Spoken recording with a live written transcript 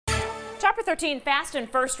Chopper 13 fast and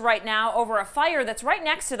first right now over a fire that's right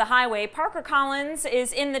next to the highway. Parker Collins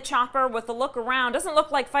is in the chopper with a look around. Doesn't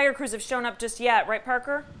look like fire crews have shown up just yet, right,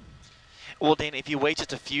 Parker? Well, Dana, if you wait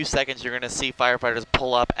just a few seconds, you're going to see firefighters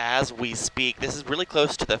pull up as we speak. This is really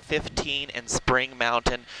close to the 15 and Spring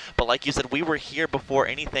Mountain, but like you said, we were here before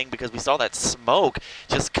anything because we saw that smoke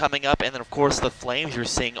just coming up, and then, of course, the flames you're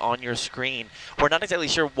seeing on your screen. We're not exactly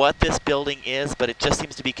sure what this building is, but it just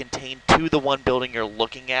seems to be contained to the one building you're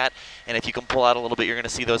looking at, and if you can pull out a little bit, you're going to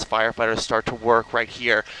see those firefighters start to work right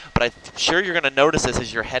here. But I'm sure you're going to notice this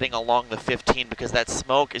as you're heading along the 15 because that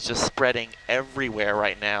smoke is just spreading everywhere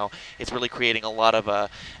right now. It's really creating a lot of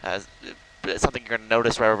something you're going to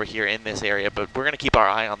notice right over here in this area, but we're going to keep our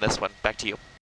eye on this one. Back to you.